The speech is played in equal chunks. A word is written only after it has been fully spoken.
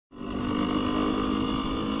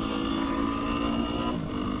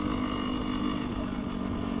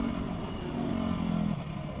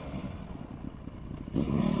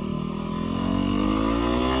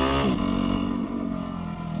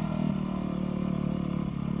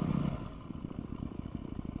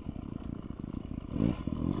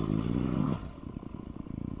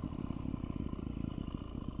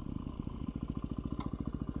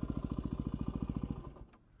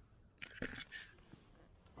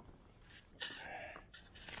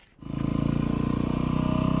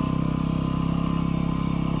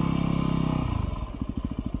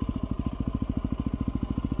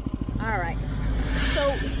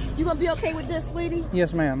gonna be okay with this, sweetie?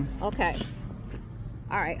 Yes, ma'am. Okay.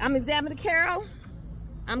 All right, I'm Examiner Carol.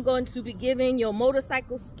 I'm going to be giving your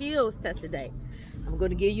motorcycle skills test today. I'm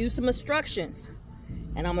going to give you some instructions,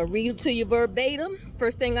 and I'm going to read them to you verbatim.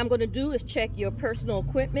 First thing I'm going to do is check your personal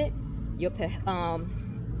equipment, your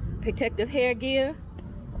protective hair gear.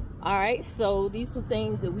 All right, so these are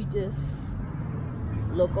things that we just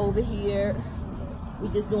look over here. We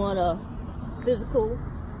just doing a physical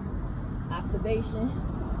observation.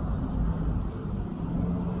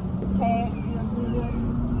 The pads feel good,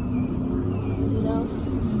 you know.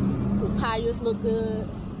 His tires look good.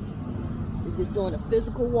 We're just doing a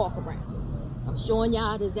physical walk around. I'm showing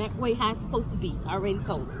y'all the exact way how it's supposed to be. I already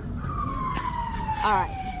told you. All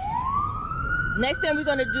right. Next thing we're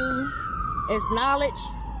gonna do is knowledge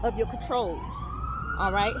of your controls.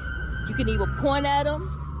 All right. You can either point at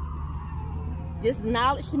them. Just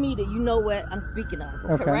knowledge to me that you know what I'm speaking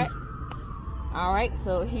of. Okay. Correct? All right.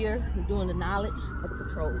 So here we're doing the knowledge of the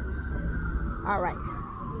controls. All right.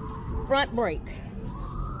 Front brake.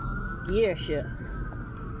 Gear shift.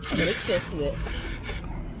 Brake shift switch.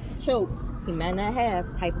 Choke. He might not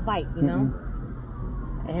have type of bike, you know.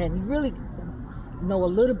 And you really have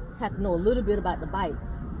to know a little bit about the bikes,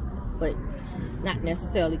 but not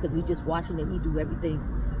necessarily, because we just watching him. He do everything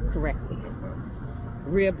correctly.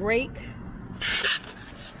 Rear brake.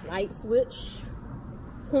 Light switch.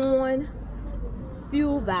 Horn.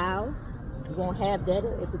 Fuel valve. You won't have that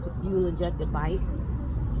if it's a fuel injected bike.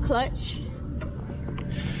 Clutch.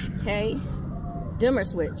 Okay. Dimmer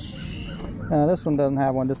switch. This one doesn't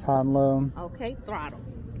have one, just high and low. Okay, throttle.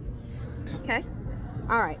 Okay.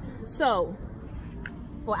 All right. So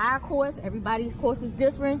for our course, everybody's course is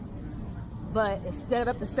different, but it's set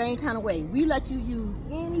up the same kind of way. We let you use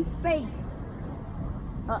any space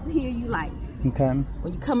up here you like. Okay.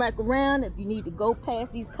 When you come back around, if you need to go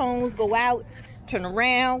past these cones, go out, turn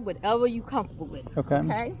around, whatever you're comfortable with. Okay.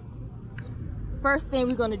 Okay. First thing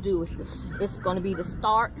we're gonna do is it's gonna be the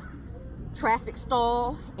start, traffic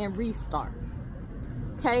stall, and restart.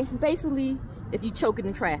 Okay. Basically, if you choking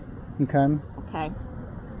in traffic. Okay. Okay.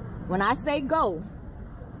 When I say go,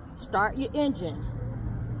 start your engine,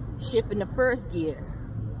 shift in the first gear,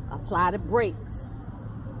 apply the brakes,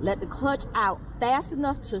 let the clutch out fast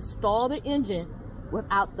enough to stall the engine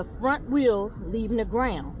without the front wheel leaving the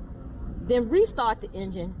ground. Then restart the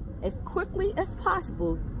engine as quickly as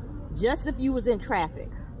possible, just if you was in traffic.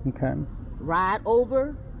 Okay. Ride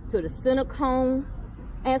over to the center cone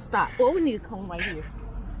and stop. Oh, we need a cone right here.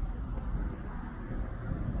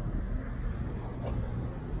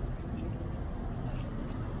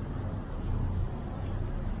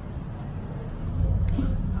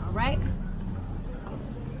 All right.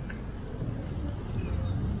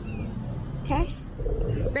 Okay.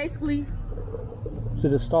 Basically, so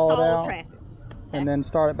just stall it out, traffic. Okay. And then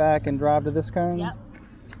start it back and drive to this cone? Yep.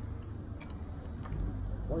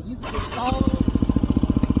 Or you can just stall and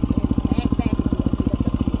back if you want to. That's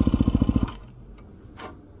up to you.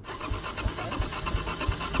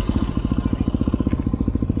 Okay.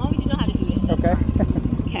 As long as you know how to do that. Okay.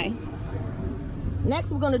 Okay. Next,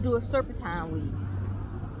 we're going to do a serpentine weave.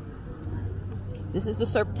 This is the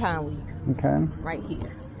serpentine weave. Okay. Right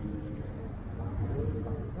here.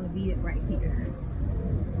 It's going to be it right here.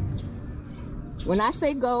 When I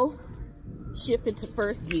say go, shift it to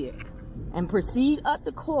first gear and proceed up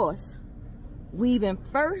the course, weaving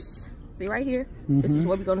first. See right here? This is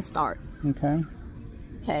where we're going to start. Okay.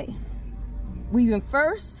 Okay. Weaving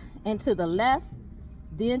first and to the left,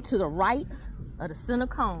 then to the right of the center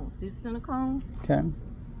cone. See the center cone? Okay.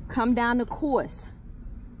 Come down the course.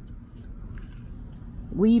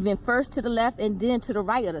 Weaving first to the left and then to the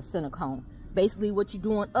right of the center cone. Basically what you're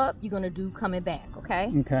doing up, you're going to do coming back,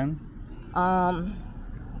 okay? Okay.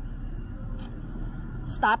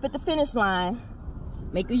 Stop at the finish line,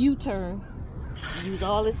 make a U-turn, use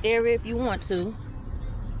all this area if you want to,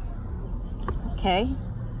 okay,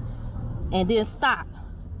 and then stop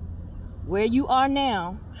where you are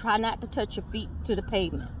now. Try not to touch your feet to the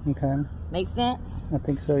pavement. Okay. Make sense? I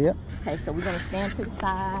think so, yep. Okay, so we're going to stand to the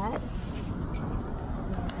side.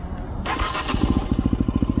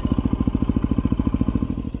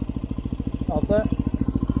 All set?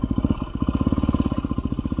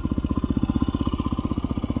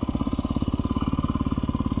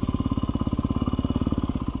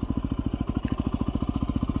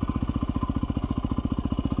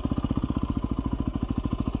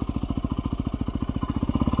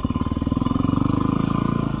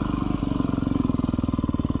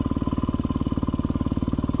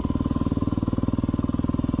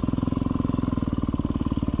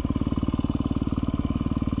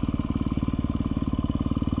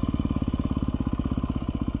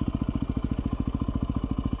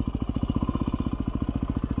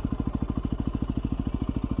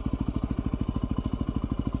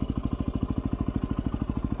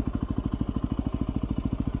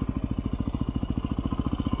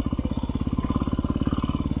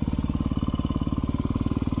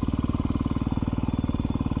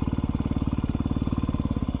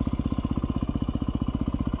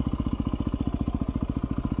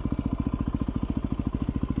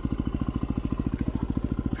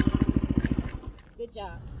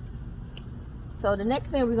 So the next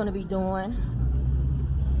thing we're going to be doing,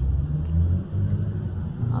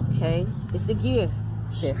 okay, is the gear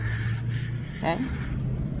shift. Okay,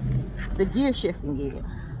 it's the gear shifting gear.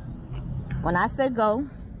 When I say go,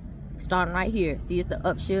 starting right here, see it's the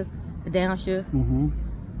upshift, the downshift.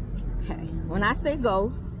 Okay, when I say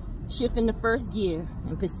go, shift in the first gear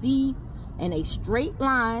and proceed in a straight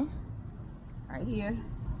line right here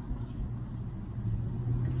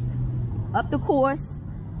up the course,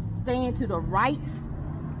 staying to the right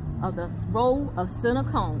of the row of center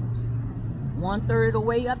cones. 1/3 of the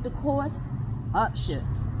way up the course, upshift.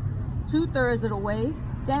 2/3 of the way,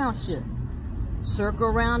 downshift. Circle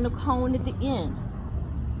around the cone at the end.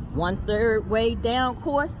 1/3 way down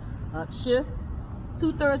course, upshift.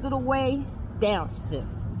 2/3 of the way, downshift.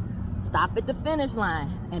 Stop at the finish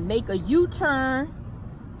line and make a U-turn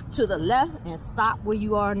to the left and stop where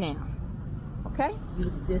you are now. Okay? You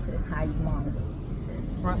look at this and how you monitor.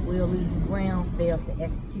 Front wheel leaves the ground, fails to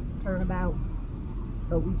execute the turnabout,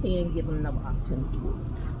 but we can give them another opportunity.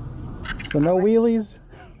 So no wheelies?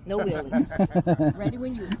 No wheelies. Ready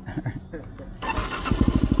when you.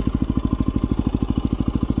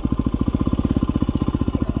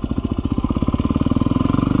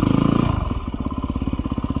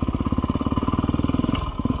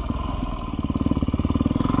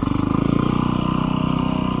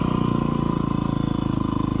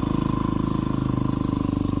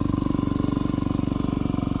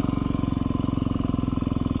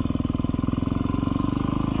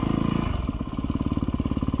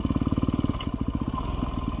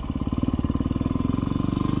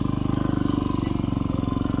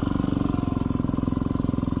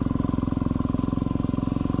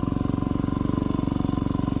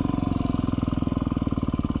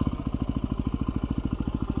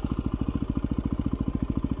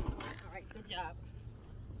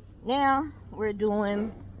 Now we're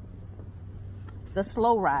doing the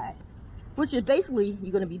slow ride, which is basically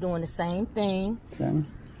you're going to be doing the same thing. Okay.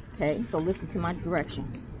 Okay, so listen to my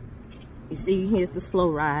directions. You see, here's the slow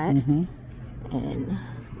ride, and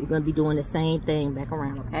you're going to be doing the same thing back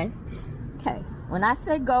around. Okay. Okay. When I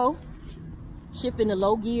say go, shift in the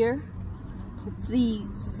low gear,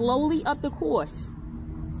 proceed slowly up the course,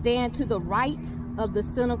 stand to the right of the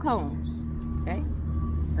center cones. Okay,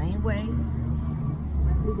 same way.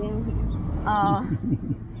 Down here.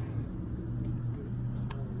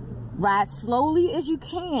 Ride slowly as you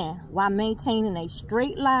can while maintaining a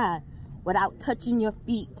straight line without touching your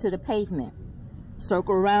feet to the pavement.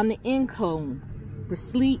 Circle around the end cone.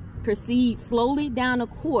 Proceed slowly down the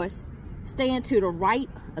course, staying to the right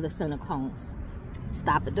of the center cones.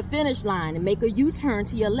 Stop at the finish line and make a U-turn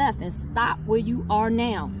to your left and stop where you are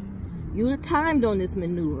now. You are timed on this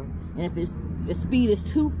maneuver, and if the speed is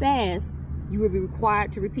too fast, you will be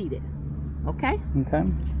required to repeat it. Okay? Okay.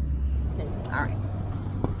 Okay. All right.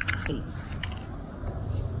 Let's see.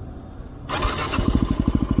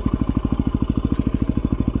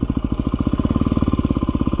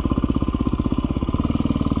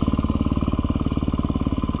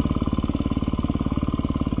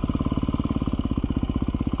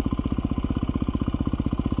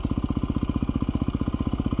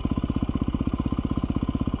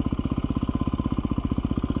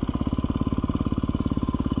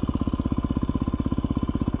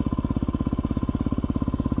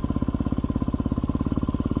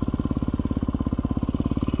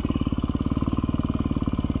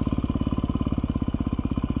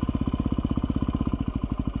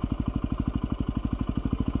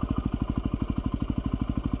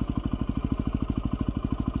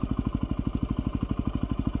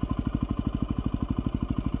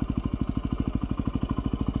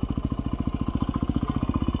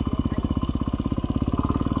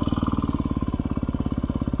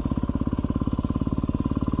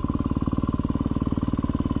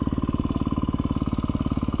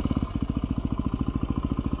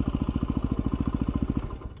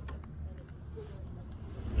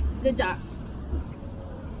 Good job.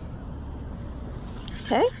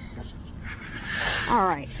 Okay. All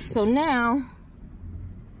right. So now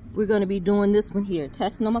we're going to be doing this one here.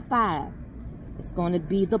 Test number 5. It's going to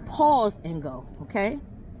be the pause and go. Okay.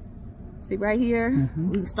 See right here?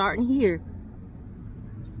 We're starting here.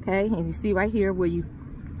 Okay. And you see right here where you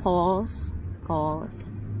pause, pause,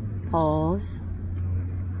 pause,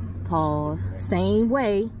 pause. Same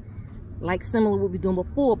way. Like similar to what we were doing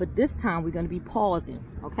before, but this time we're going to be pausing,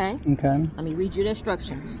 okay? Okay. Let me read you the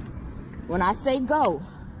instructions. When I say go,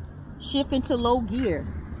 shift into low gear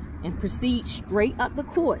and proceed straight up the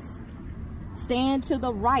course. Stand to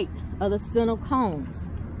the right of the center cones.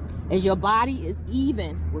 As your body is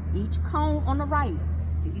even with each cone on the right.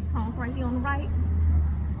 See these cones right here on the right?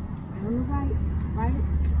 On the right.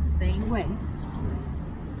 way.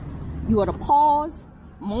 You are to pause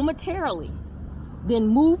momentarily, then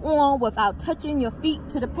move on without touching your feet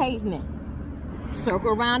to the pavement.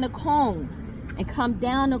 Circle around the cone and come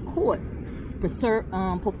down the course,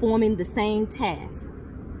 performing the same task.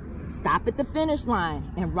 Stop at the finish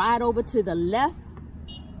line and ride over to the left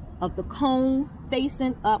of the cone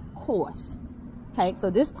facing up course. Okay, so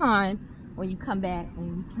this time when you come back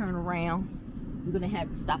and you turn around, you're gonna have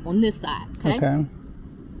to stop on this side. Okay. Okay.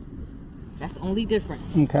 That's the only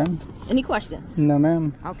difference. Okay. Any questions? No,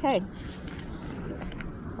 ma'am. Okay.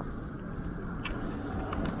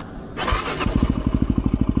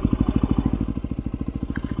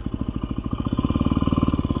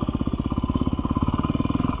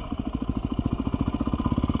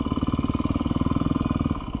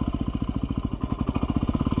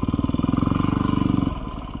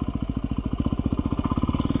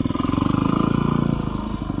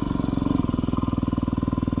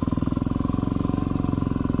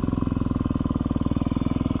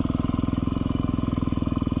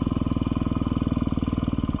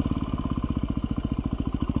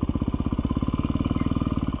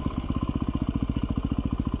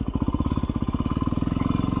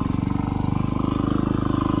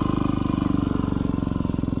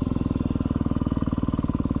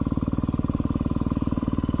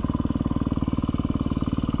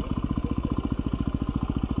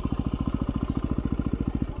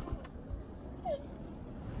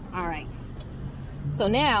 So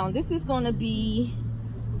now this is going to be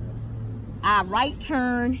our right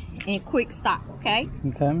turn and quick stop, okay?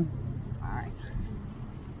 Okay. All right.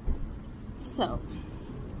 So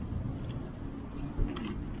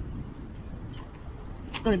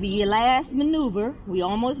it's going to be your last maneuver. We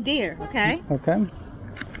almost there, okay? Okay.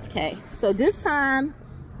 Okay. So this time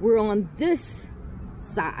we're on this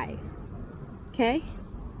side, okay?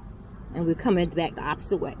 And we're coming back the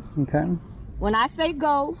opposite way. Okay. When I say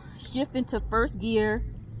go, shift into first gear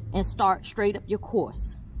and start straight up your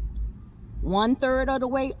course. 1/3 of the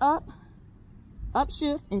way up,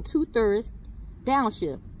 upshift, and 2/3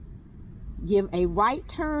 downshift. Give a right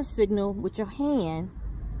turn signal with your hand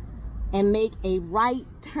and make a right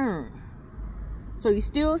turn. So you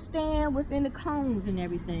still stand within the cones and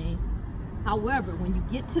everything. However, when you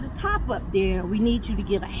get to the top up there, we need you to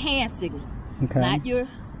give a hand signal. Okay.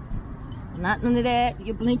 Not none of that,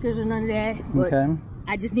 your blinkers or none of that. But okay.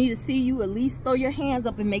 I just need to see you at least throw your hands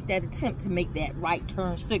up and make that attempt to make that right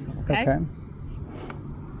turn signal, okay? Okay.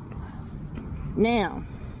 Now,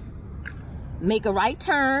 make a right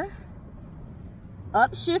turn,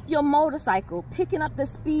 upshift your motorcycle, picking up the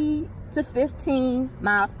speed to 15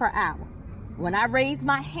 miles per hour. When I raise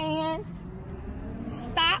my hand,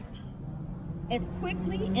 stop as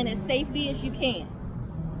quickly and as safely as you can.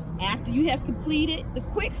 After you have completed the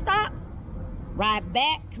quick stop, ride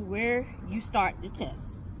back to where you start the test.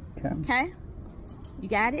 Okay. Okay? You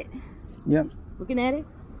got it? Yep. Looking at it?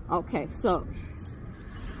 Okay, so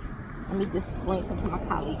let me just explain something to my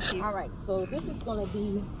colleagues here. All right, so this is going to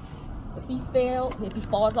be, if he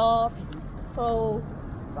falls off, he loses control,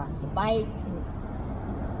 drops the bike,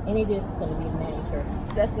 any of this is going to be a manager.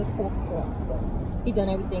 Excessive poor performance. So he's done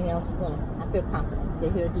everything else. I feel confident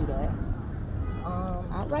that he'll do that.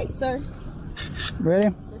 All right, sir.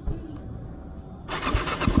 Ready?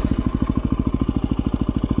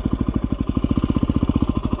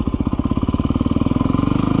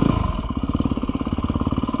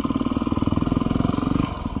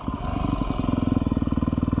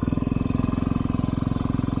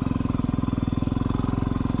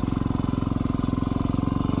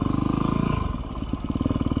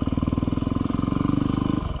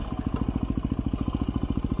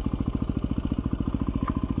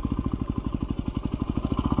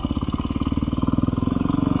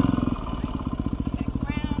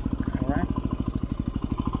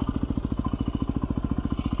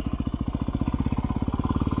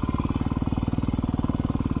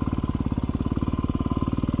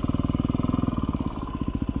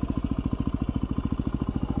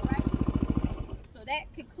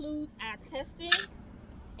 Concludes our testing,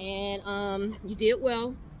 and you did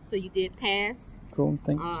well, so you did pass. Cool,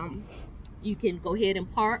 thanks. You can go ahead and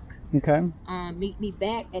park. Okay. Meet me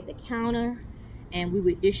back at the counter, and we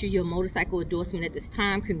would issue your motorcycle endorsement at this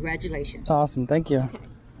time. Congratulations. Awesome, thank you. Okay.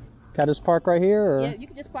 Can I just park right here, or? Yeah, you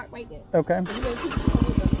can just park right there. Okay. Nobody's gonna come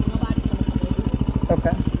over.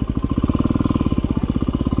 Okay.